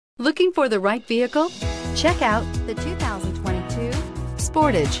Looking for the right vehicle? Check out the 2022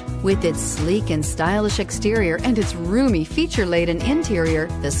 Sportage. With its sleek and stylish exterior and its roomy feature-laden interior,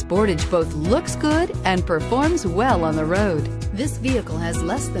 the Sportage both looks good and performs well on the road. This vehicle has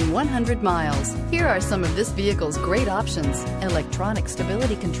less than 100 miles. Here are some of this vehicle's great options: electronic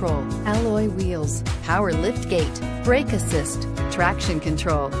stability control, alloy wheels, power liftgate, brake assist, traction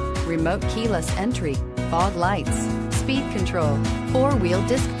control, remote keyless entry, fog lights, speed control, four-wheel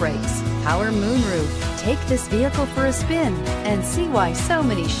disc brakes, power moonroof. Take this vehicle for a spin and see why so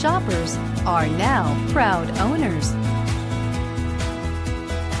many shoppers are now proud owners.